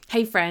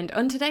Hey friend,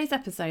 on today's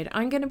episode,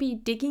 I'm going to be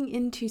digging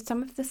into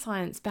some of the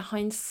science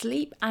behind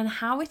sleep and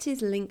how it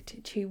is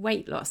linked to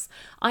weight loss.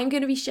 I'm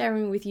going to be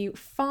sharing with you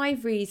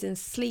 5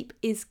 reasons sleep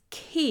is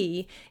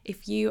key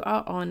if you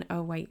are on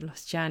a weight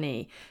loss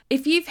journey.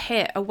 If you've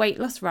hit a weight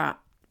loss rut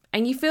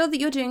and you feel that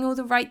you're doing all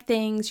the right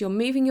things, you're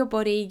moving your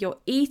body, you're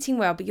eating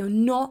well, but you're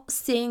not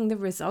seeing the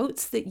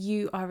results that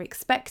you are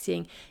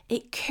expecting,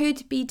 it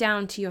could be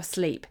down to your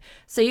sleep.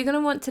 So you're going to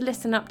want to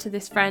listen up to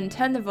this, friend,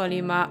 turn the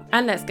volume up,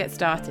 and let's get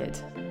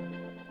started.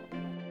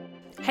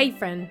 Hey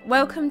friend,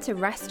 welcome to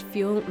Rest,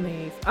 Fuel,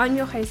 Move. I'm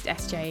your host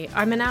SJ.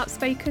 I'm an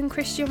outspoken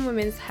Christian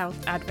women's health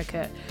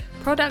advocate,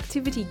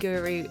 productivity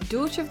guru,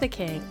 daughter of the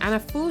king, and a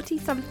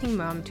 40-something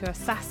mum to a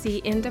sassy,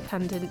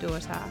 independent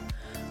daughter.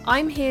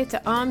 I'm here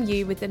to arm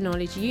you with the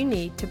knowledge you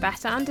need to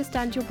better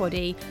understand your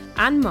body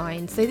and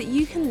mind so that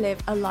you can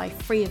live a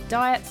life free of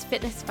diets,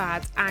 fitness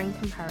fads, and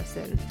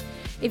comparison.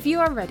 If you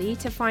are ready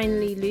to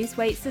finally lose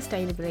weight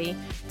sustainably,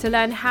 to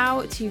learn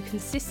how to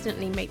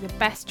consistently make the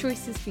best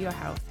choices for your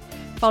health,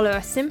 follow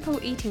a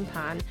simple eating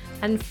plan,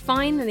 and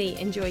finally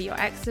enjoy your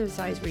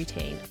exercise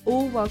routine,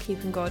 all while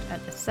keeping God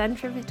at the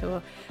centre of it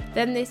all,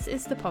 then this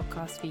is the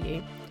podcast for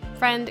you.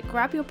 Friend,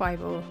 grab your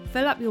Bible,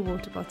 fill up your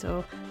water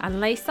bottle,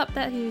 and lace up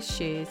those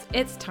shoes.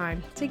 It's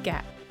time to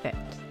get fit.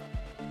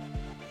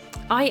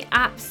 I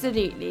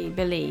absolutely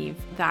believe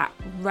that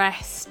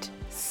rest,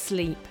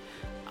 sleep,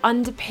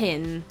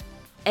 underpin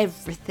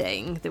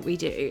everything that we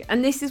do.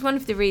 And this is one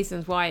of the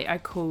reasons why I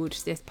called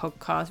this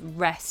podcast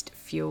Rest,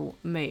 Fuel,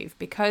 Move,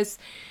 because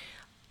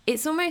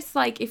it's almost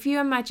like if you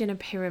imagine a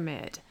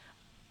pyramid,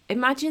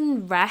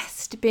 imagine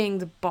rest being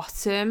the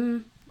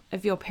bottom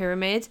of your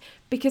pyramid,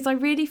 because I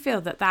really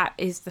feel that that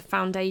is the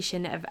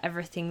foundation of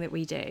everything that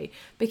we do.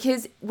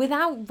 Because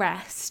without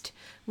rest,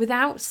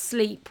 without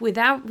sleep,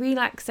 without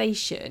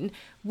relaxation,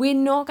 we're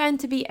not going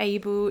to be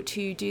able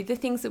to do the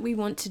things that we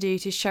want to do,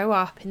 to show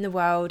up in the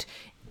world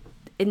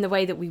in the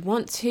way that we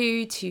want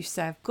to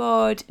serve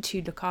God,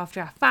 to look after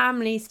our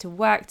families, to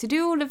work, to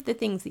do all of the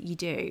things that you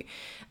do.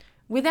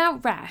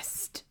 Without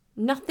rest,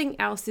 nothing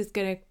else is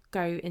going to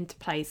go into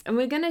place. And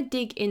we're going to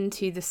dig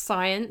into the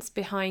science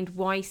behind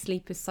why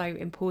sleep is so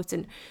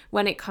important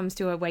when it comes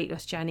to a weight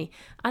loss journey.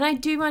 And I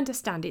do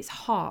understand it's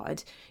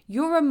hard.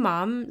 You're a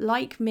mum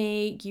like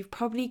me. You've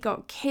probably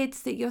got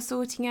kids that you're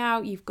sorting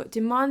out. You've got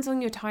demands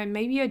on your time,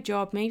 maybe a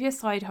job, maybe a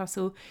side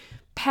hustle,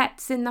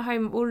 pets in the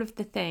home, all of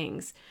the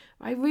things.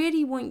 I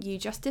really want you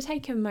just to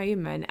take a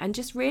moment and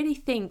just really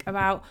think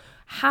about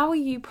how are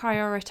you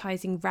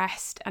prioritizing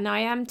rest? And I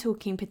am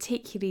talking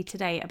particularly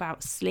today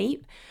about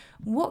sleep.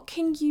 What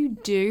can you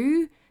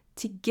do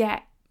to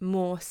get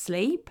more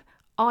sleep?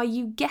 Are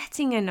you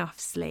getting enough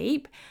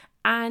sleep?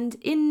 And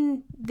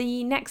in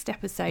the next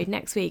episode,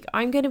 next week,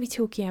 I'm going to be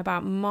talking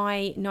about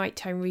my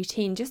nighttime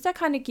routine, just to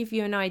kind of give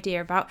you an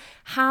idea about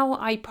how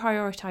I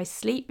prioritize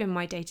sleep in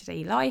my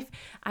day-to-day life,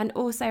 and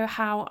also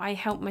how I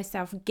help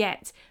myself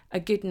get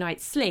a good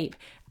night's sleep.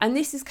 And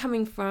this is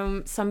coming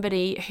from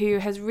somebody who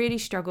has really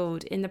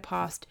struggled in the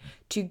past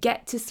to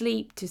get to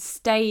sleep, to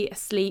stay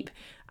asleep,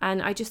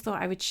 and I just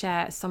thought I would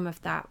share some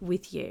of that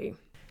with you.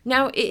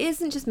 Now, it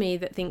isn't just me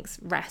that thinks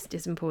rest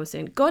is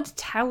important. God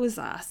tells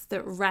us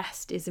that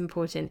rest is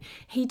important.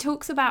 He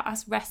talks about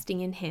us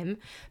resting in Him.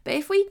 But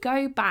if we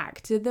go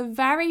back to the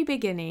very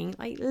beginning,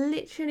 like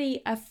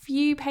literally a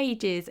few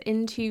pages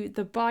into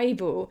the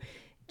Bible,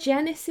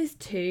 Genesis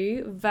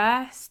 2,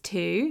 verse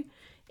 2,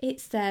 it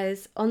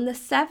says, "On the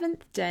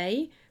 7th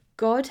day,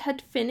 God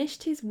had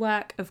finished His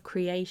work of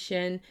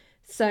creation,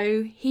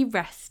 so He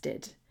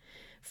rested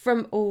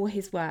from all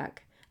His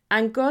work.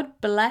 And God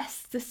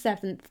blessed the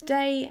 7th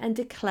day and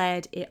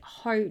declared it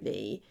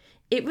holy.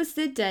 It was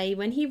the day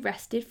when He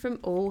rested from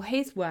all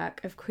His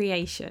work of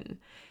creation."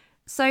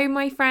 So,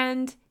 my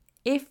friend,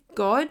 if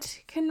God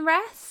can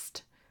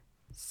rest,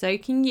 so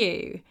can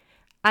you.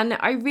 And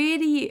I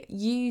really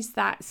use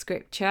that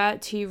scripture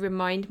to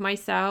remind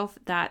myself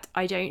that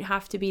I don't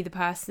have to be the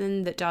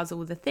person that does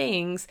all the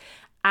things,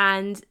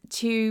 and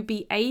to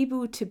be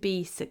able to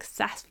be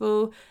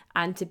successful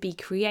and to be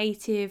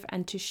creative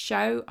and to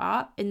show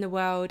up in the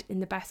world in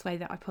the best way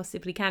that I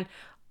possibly can,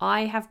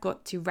 I have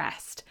got to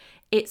rest.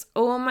 It's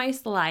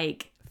almost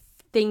like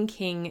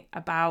thinking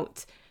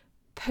about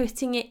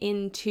putting it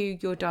into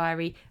your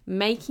diary,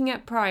 making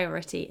it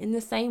priority in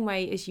the same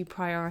way as you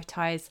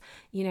prioritize,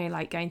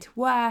 like going to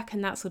work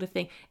and that sort of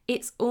thing.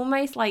 It's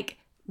almost like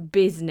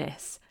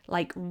business,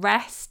 like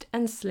rest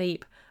and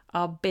sleep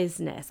are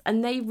business,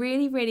 and they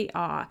really, really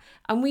are.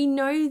 And we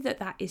know that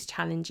that is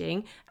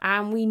challenging,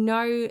 and we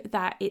know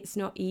that it's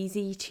not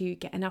easy to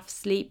get enough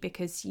sleep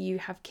because you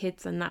have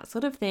kids and that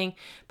sort of thing.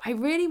 But I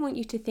really want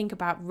you to think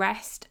about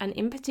rest, and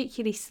in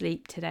particular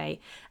sleep today,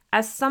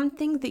 as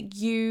something that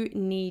you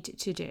need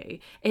to do.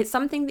 It's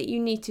something that you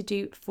need to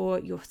do for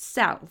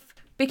yourself.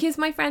 Because,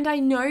 my friend, I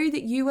know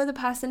that you are the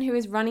person who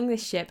is running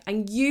this ship,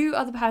 and you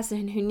are the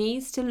person who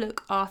needs to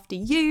look after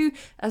you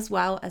as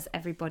well as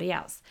everybody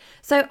else.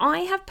 So I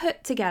have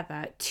put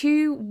together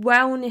 2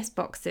 wellness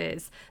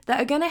boxes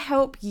that are going to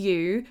help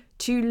you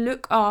to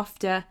look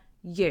after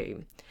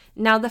you.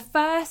 Now, the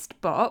first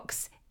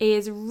box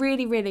is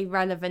really, really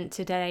relevant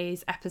to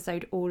today's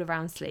episode all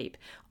around sleep.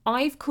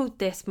 I've called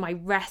this my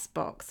rest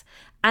box,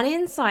 and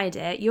inside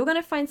it, you're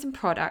going to find some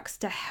products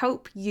to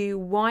help you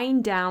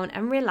wind down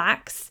and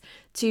relax,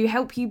 to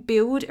help you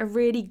build a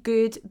really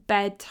good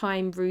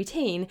bedtime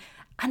routine.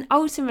 And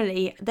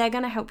ultimately, they're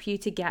going to help you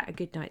to get a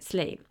good night's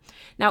sleep.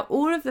 Now,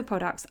 all of the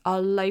products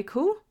are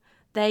local.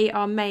 They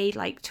are made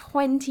like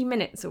 20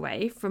 minutes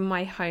away from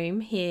my home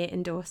here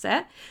in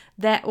Dorset.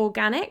 They're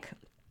organic,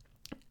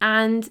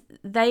 and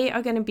they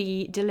are going to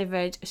be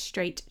delivered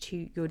straight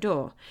to your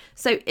door.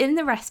 So in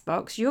the rest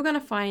box, you're going to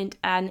find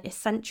an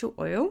essential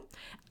oil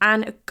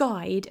and a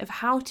guide of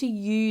how to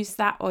use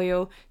that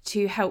oil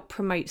to help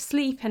promote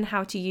sleep and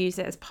how to use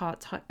it as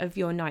part of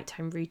your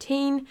nighttime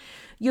routine.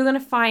 You're going to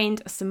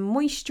find some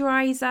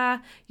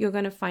moisturizer, you're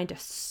going to find a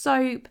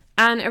soap,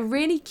 and a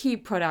really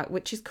cute product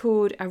which is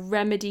called a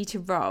remedy to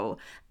roll.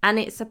 And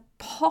it's a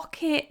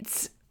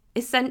pocket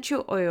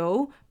essential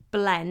oil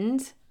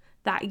blend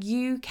that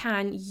you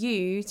can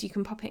use. You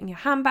can pop it in your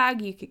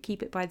handbag, you could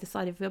keep it by the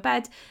side of your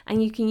bed,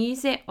 and you can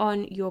use it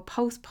on your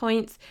pulse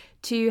points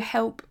to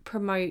help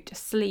promote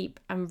sleep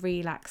and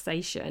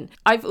relaxation.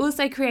 I've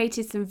also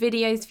created some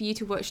videos for you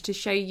to watch to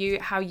show you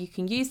how you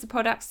can use the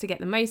products to get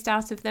the most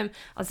out of them.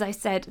 As I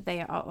said,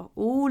 they are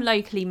all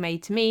locally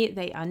made to me,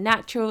 they are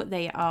natural,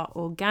 they are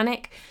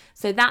organic.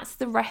 So that's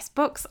the rest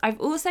box. I've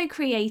also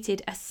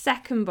created a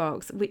second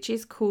box, which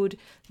is called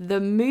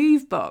the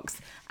move box.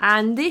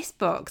 And this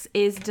box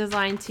is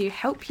designed to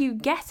help you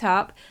get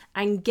up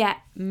and get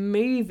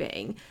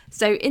moving.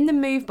 So in the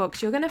move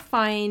box, you're going to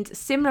find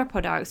similar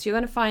products. You're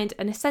going to find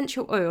an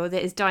essential oil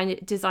that is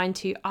designed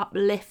to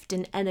uplift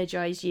and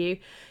energize you.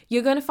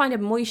 You're going to find a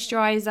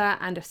moisturizer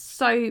and a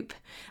soap,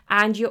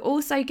 and you're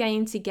also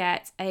going to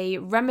get a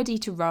remedy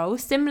to roll,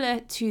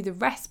 similar to the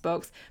rest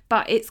box,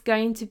 but it's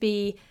going to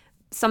be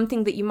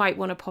something that you might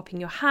want to pop in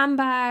your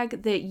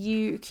handbag that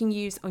you can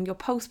use on your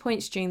pulse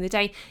points during the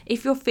day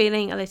if you're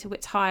feeling a little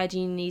bit tired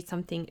and you need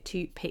something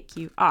to pick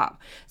you up.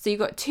 So you've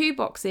got two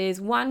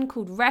boxes, one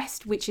called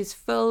Rest, which is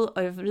full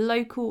of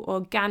local,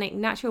 organic,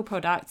 natural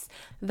products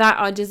that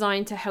are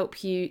designed to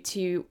help you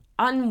to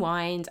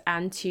unwind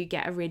and to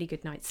get a really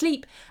good night's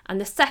sleep. And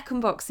the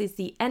second box is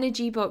the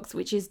energy box,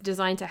 which is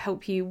designed to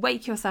help you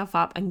wake yourself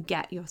up and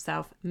get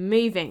yourself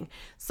moving.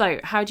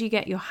 So how do you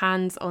get your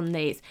hands on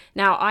these?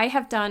 Now, I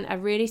have done a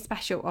really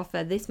special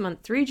offer this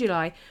month through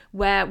July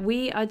where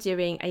we are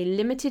doing a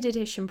limited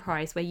edition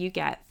price where you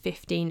get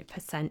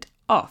 15%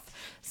 off.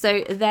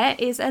 So there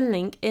is a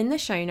link in the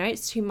show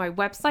notes to my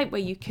website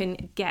where you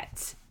can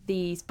get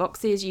these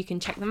boxes. You can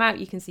check them out,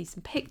 you can see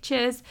some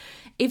pictures.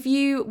 If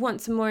you want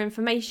some more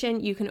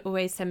information, you can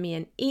always send me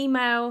an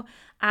email,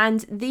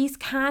 and these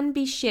can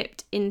be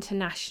shipped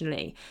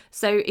internationally.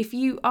 So if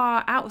you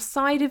are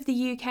outside of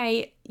the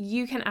UK,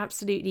 you can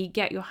absolutely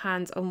get your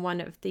hands on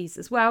one of these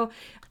as well.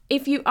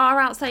 If you are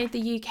outside of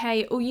the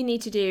UK, all you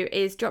need to do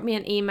is drop me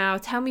an email,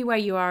 tell me where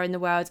you are in the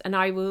world, and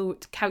I will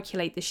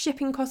calculate the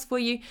shipping cost for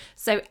you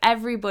so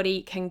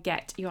everybody can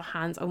get your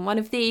hands on one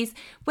of these,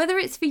 whether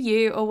it's for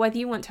you or whether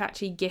you want to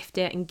actually gift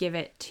it and give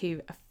it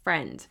to a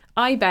friend.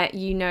 I bet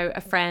you know a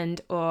friend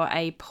or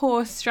a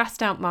poor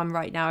stressed out mum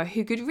right now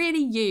who could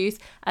really use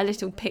a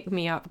little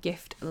pick-me-up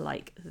gift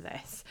like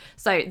this.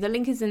 So the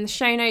link is in the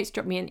show notes.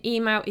 Drop me an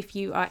email if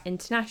you are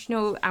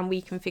international and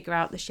we can figure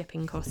out the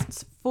shipping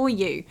costs for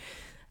you.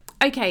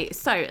 Okay,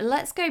 so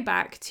let's go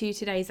back to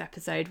today's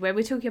episode where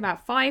we're talking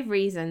about 5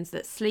 reasons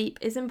that sleep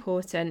is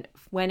important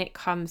when it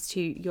comes to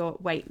your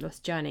weight loss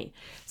journey.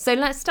 So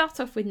let's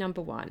start off with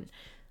number 1.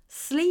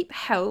 Sleep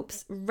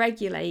helps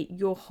regulate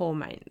your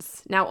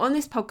hormones. Now, on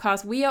this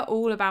podcast, we are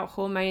all about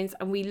hormones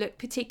and we look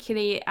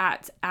particularly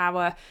at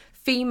our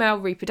female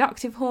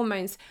reproductive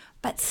hormones,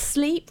 but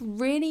sleep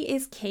really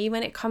is key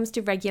when it comes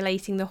to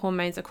regulating the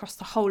hormones across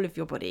the whole of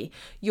your body.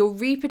 Your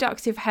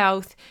reproductive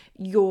health,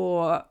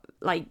 your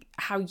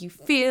how you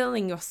feel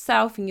in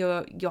yourself and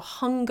your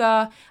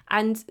hunger,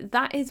 and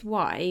that is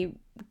why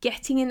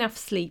getting enough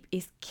sleep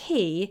is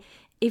key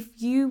if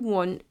you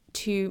want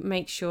to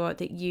make sure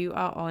that you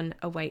are on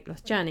a weight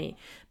loss journey,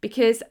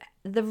 because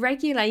the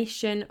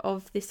regulation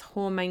of this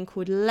hormone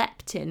called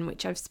leptin,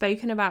 which I've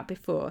spoken about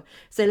before.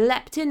 So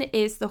leptin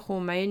is the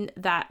hormone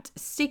that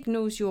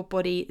signals your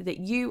body that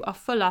you are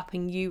full up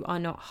and you are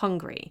not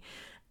hungry.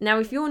 Now,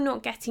 if you're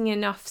not getting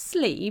enough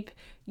sleep,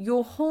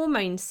 your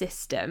hormone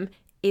system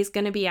is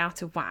going to be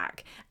out of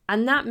whack.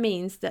 And that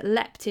means that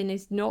leptin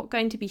is not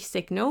going to be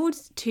signaled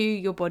to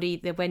your body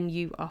that when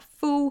you are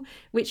full,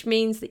 which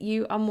means that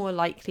you are more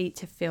likely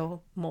to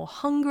feel more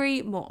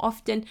hungry more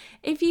often.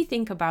 If you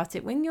think about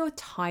it, when you're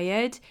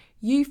tired,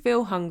 you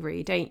feel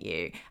hungry, don't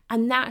you?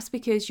 And that's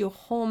because your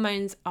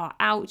hormones are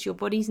out. Your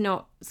body's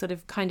not sort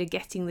of kind of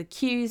getting the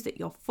cues that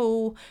you're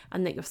full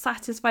and that you're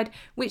satisfied,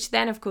 which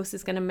then of course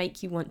is going to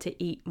make you want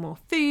to eat more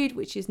food,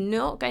 which is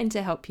not going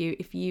to help you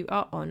if you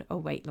are on a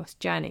weight loss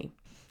journey.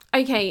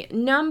 Okay,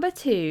 number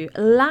 2,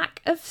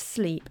 lack of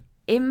sleep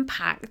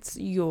impacts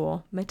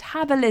your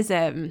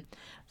metabolism.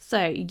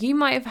 So you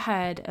might have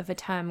heard of a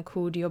term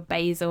called your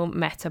basal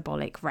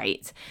metabolic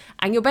rate.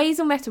 And your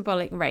basal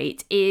metabolic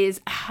rate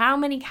is how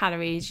many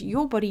calories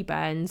your body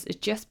burns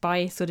just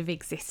by sort of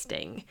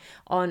existing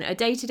on a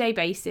day-to-day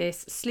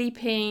basis,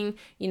 sleeping,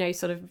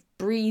 sort of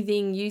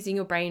breathing, using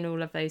your brain,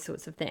 all of those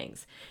sorts of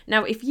things.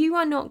 Now, if you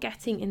are not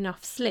getting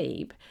enough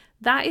sleep,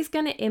 that is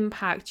going to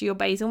impact your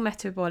basal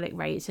metabolic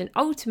rate, and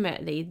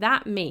ultimately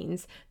that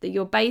means that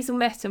your basal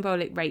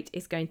metabolic rate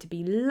is going to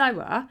be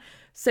lower.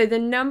 So the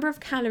number of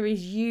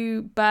calories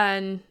you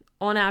burn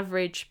on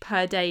average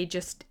per day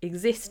just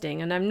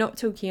existing, and I'm not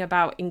talking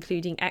about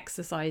including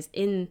exercise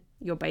in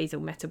your basal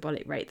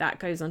metabolic rate, that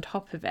goes on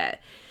top of it.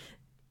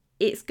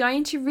 It's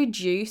going to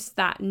reduce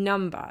that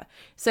number.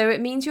 So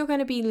it means you're going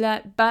to be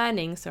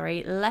burning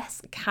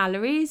less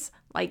calories,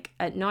 like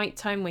at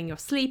nighttime when you're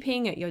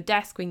sleeping, at your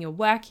desk, when you're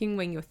working,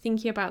 when you're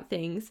thinking about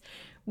things,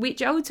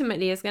 which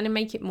ultimately is going to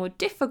make it more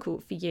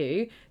difficult for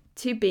you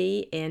to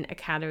be in a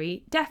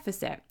calorie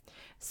deficit.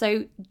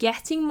 So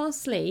getting more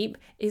sleep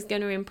is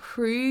going to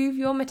improve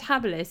your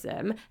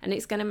metabolism, and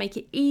it's going to make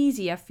it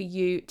easier for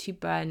you to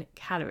burn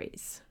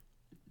calories.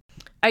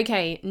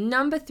 Okay,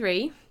 number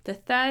 3, the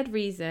third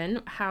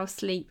reason how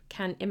sleep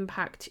can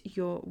impact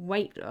your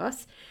weight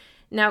loss.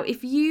 Now,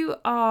 if you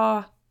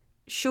are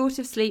short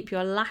of sleep,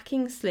 you're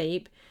lacking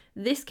sleep,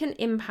 this can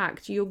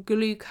impact your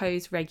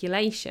glucose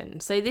regulation.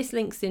 So this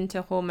links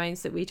into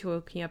hormones that we were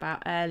talking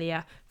about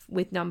earlier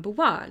with number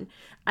 1,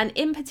 and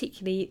in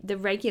particular the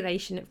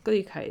regulation of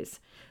glucose.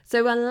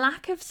 So a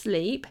lack of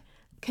sleep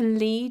can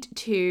lead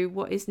to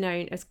what is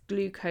known as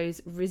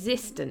glucose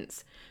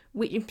resistance,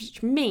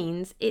 which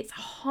means it's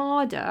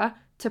harder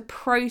to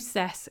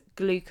process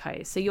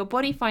glucose. So your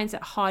body finds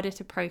it harder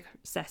to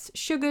process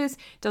sugars,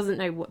 doesn't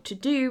know what to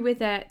do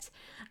with it,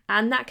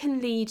 and that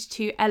can lead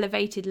to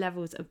elevated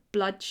levels of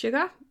blood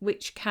sugar,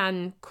 which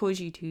can cause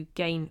you to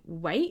gain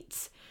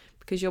weight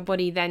because your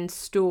body then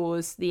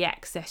stores the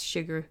excess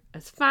sugar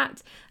as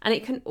fat, and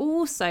it can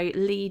also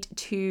lead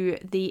to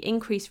the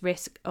increased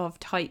risk of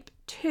type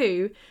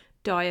 2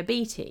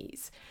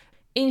 diabetes.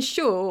 In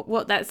short,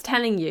 what that's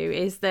telling you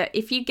is that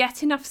if you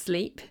get enough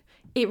sleep,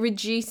 it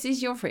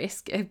reduces your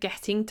risk of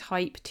getting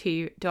type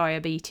 2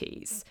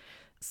 diabetes.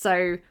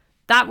 So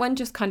that one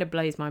just kind of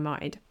blows my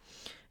mind.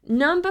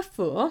 Number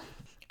 4,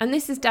 and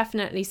this is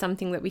definitely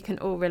something that we can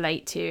all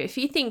relate to. If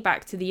you think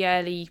back to the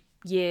early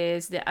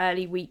years, the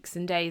early weeks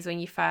and days when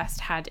you first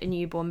had a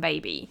newborn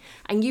baby,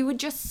 and you were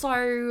just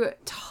so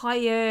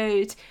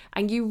tired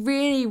and you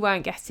really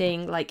weren't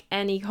getting like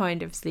any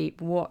kind of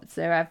sleep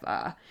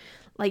whatsoever.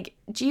 Like,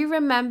 do you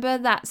remember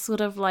that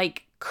sort of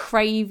like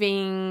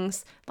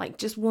cravings, like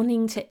just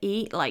wanting to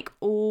eat like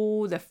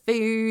all the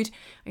food?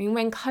 I mean,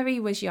 when Chloe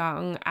was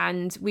young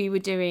and we were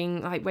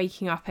doing like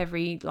waking up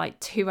every like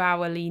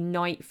 2-hourly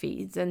night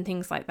feeds and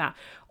things like that,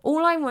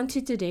 all I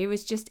wanted to do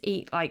was just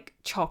eat like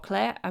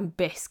chocolate and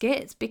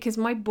biscuits because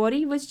my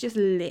body was just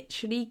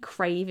literally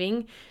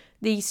craving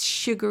these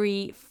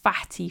sugary,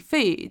 fatty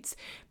foods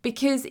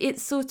because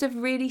it's sort of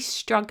really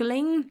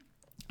struggling.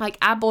 Like,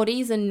 our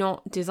bodies are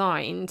not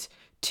designed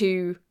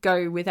to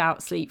go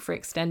without sleep for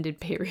extended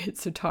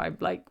periods of time.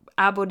 Like,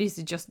 our bodies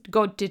are just,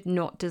 God did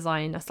not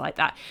design us like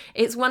that.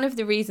 It's one of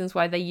the reasons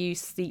why they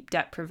use sleep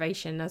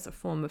deprivation as a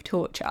form of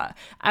torture.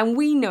 And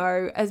we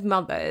know as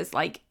mothers,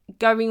 like,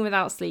 going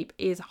without sleep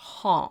is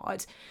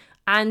hard.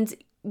 And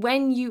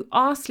when you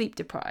are sleep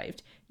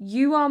deprived,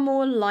 you are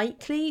more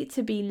likely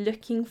to be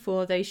looking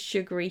for those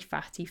sugary,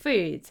 fatty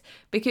foods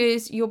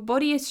because your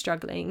body is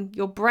struggling,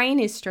 your brain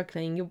is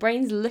struggling, your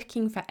brain's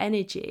looking for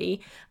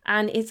energy,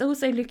 and it's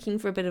also looking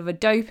for a bit of a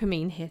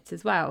dopamine hit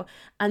as well.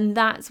 And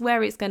that's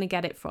where it's going to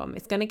get it from.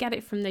 It's going to get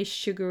it from those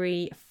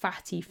sugary,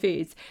 fatty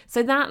foods.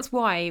 So that's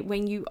why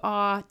when you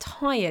are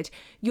tired,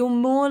 you're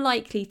more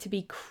likely to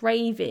be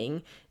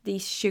craving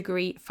these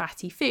sugary,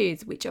 fatty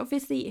foods, which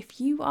obviously,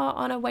 if you are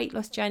on a weight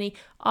loss journey,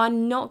 are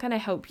not going to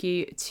help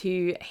you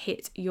to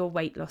hit your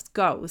weight loss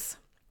goals.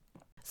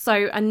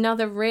 So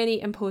another really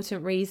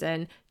important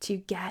reason to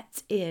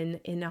get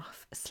in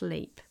enough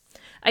sleep.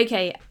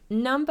 Okay,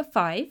 number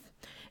 5,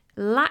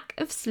 lack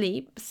of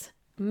sleeps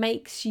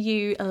makes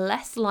you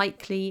less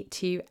likely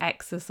to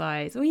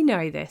exercise. We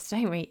know this,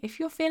 don't we? If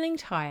you're feeling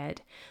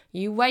tired,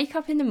 you wake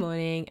up in the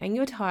morning and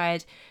you're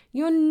tired,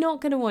 you're not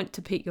going to want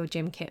to put your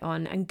gym kit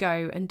on and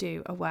go and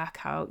do a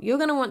workout. You're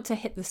going to want to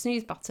hit the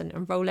snooze button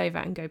and roll over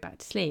and go back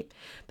to sleep.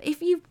 But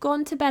if you've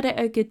gone to bed at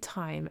a good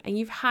time and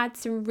you've had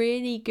some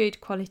really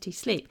good quality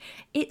sleep,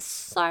 it's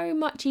so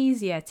much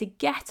easier to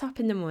get up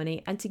in the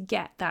morning and to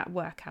get that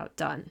workout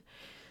done.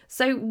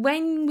 So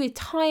when we're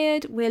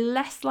tired, we're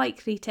less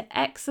likely to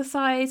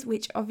exercise,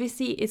 which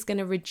obviously is going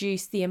to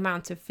reduce the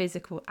amount of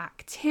physical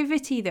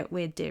activity that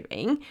we're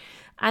doing.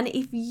 And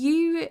if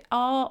you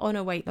are on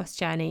a weight loss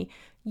journey,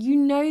 you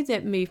know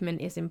that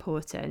movement is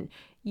important.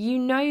 You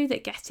know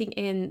that getting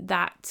in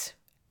that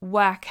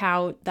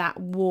workout, that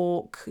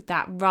walk,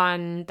 that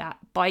run, that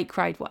bike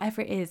ride,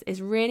 whatever it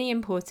is really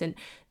important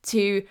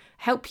to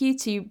help you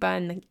to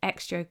burn the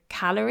extra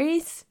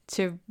calories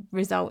to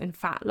result in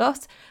fat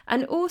loss,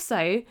 and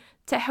also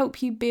to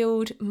help you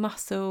build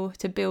muscle,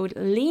 to build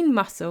lean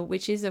muscle,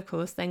 which is of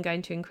course then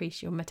going to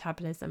increase your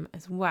metabolism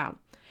as well.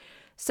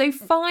 So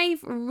 5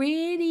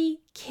 really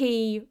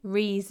key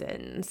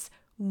reasons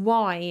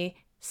why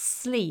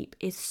sleep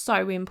is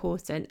so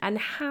important and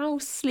how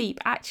sleep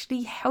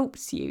actually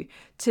helps you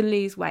to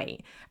lose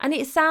weight. And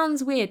it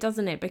sounds weird,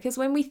 doesn't it? Because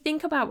when we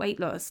think about weight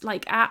loss,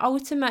 like our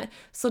ultimate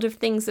sort of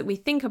things that we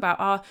think about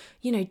are,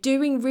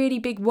 doing really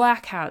big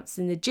workouts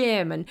in the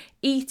gym and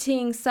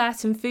eating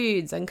certain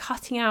foods and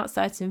cutting out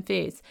certain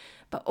foods.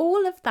 But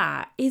all of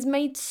that is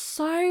made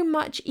so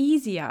much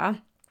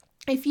easier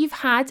if you've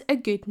had a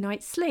good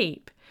night's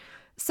sleep.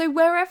 So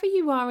wherever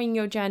you are in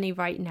your journey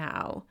right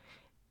now,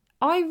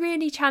 I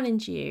really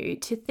challenge you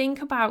to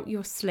think about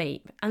your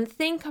sleep and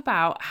think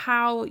about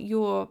how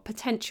your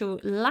potential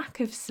lack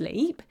of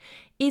sleep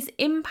is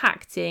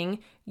impacting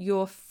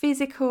your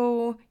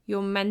physical,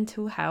 your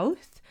mental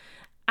health.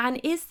 And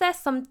is there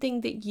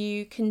something that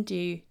you can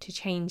do to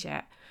change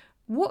it?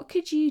 What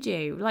could you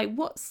do? Like,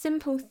 what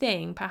simple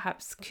thing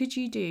perhaps could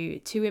you do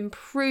to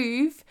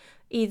improve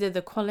either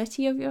the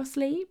quality of your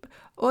sleep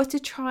or to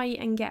try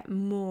and get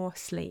more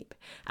sleep?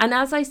 And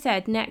as I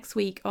said, next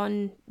week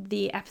on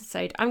the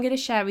episode, I'm going to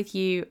share with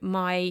you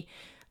my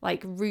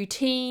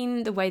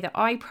routine, the way that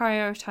I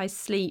prioritize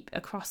sleep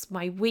across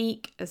my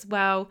week as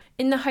well,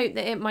 in the hope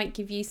that it might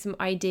give you some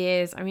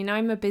ideas. I mean,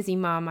 I'm a busy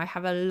mum, I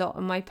have a lot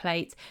on my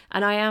plate,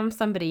 and I am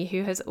somebody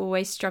who has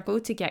always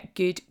struggled to get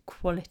good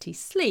quality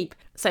sleep.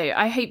 So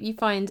I hope you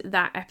find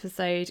that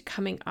episode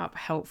coming up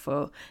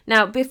helpful.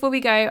 Now, before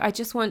we go, I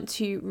just want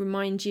to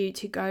remind you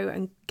to go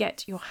and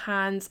get your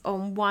hands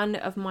on one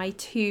of my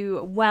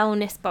 2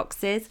 wellness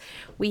boxes.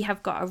 We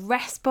have got a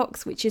rest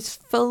box, which is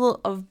full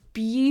of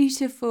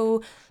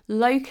beautiful,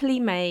 locally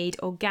made,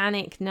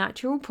 organic,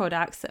 natural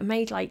products that are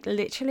made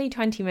literally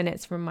 20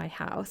 minutes from my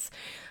house.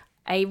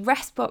 A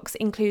rest box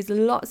includes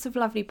lots of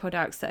lovely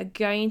products that are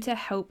going to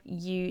help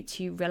you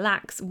to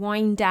relax,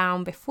 wind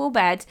down before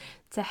bed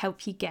to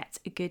help you get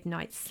a good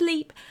night's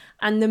sleep.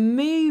 And the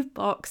move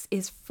box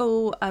is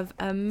full of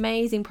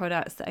amazing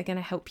products that are going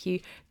to help you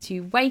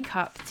to wake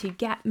up, to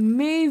get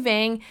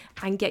moving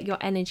and get your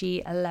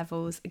energy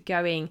levels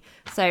going.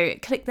 So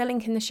click the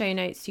link in the show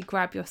notes to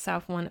grab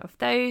yourself one of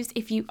those.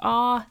 If you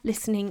are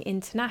listening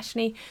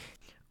internationally,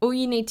 all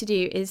you need to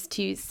do is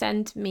to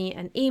send me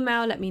an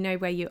email, let me know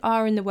where you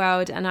are in the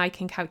world, and I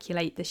can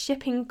calculate the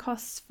shipping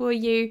costs for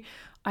you.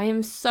 I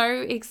am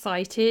so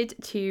excited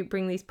to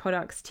bring these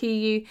products to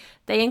you.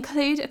 They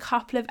include a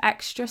couple of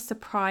extra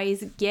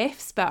surprise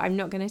gifts, but I'm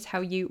not going to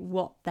tell you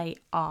what they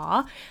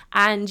are.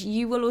 And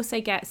you will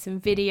also get some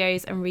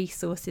videos and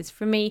resources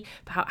from me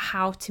about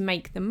how to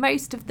make the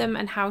most of them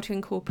and how to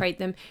incorporate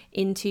them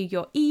into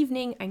your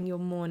evening and your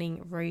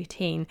morning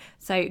routine.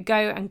 So go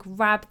and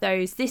grab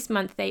those. This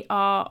month they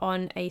are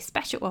on a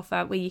special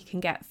offer where you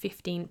can get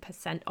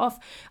 15% off.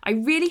 I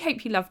really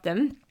hope you love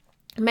them.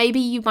 Maybe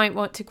you might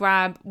want to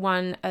grab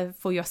one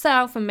for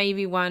yourself and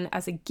maybe one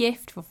as a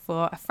gift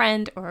for a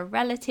friend or a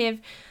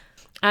relative.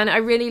 And I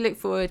really look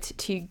forward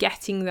to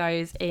getting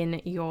those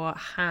in your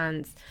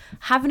hands.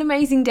 Have an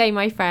amazing day,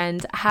 my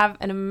friend. Have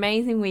an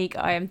amazing week.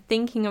 I am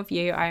thinking of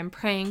you. I am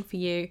praying for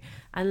you.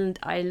 And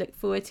I look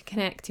forward to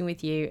connecting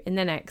with you in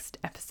the next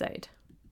episode.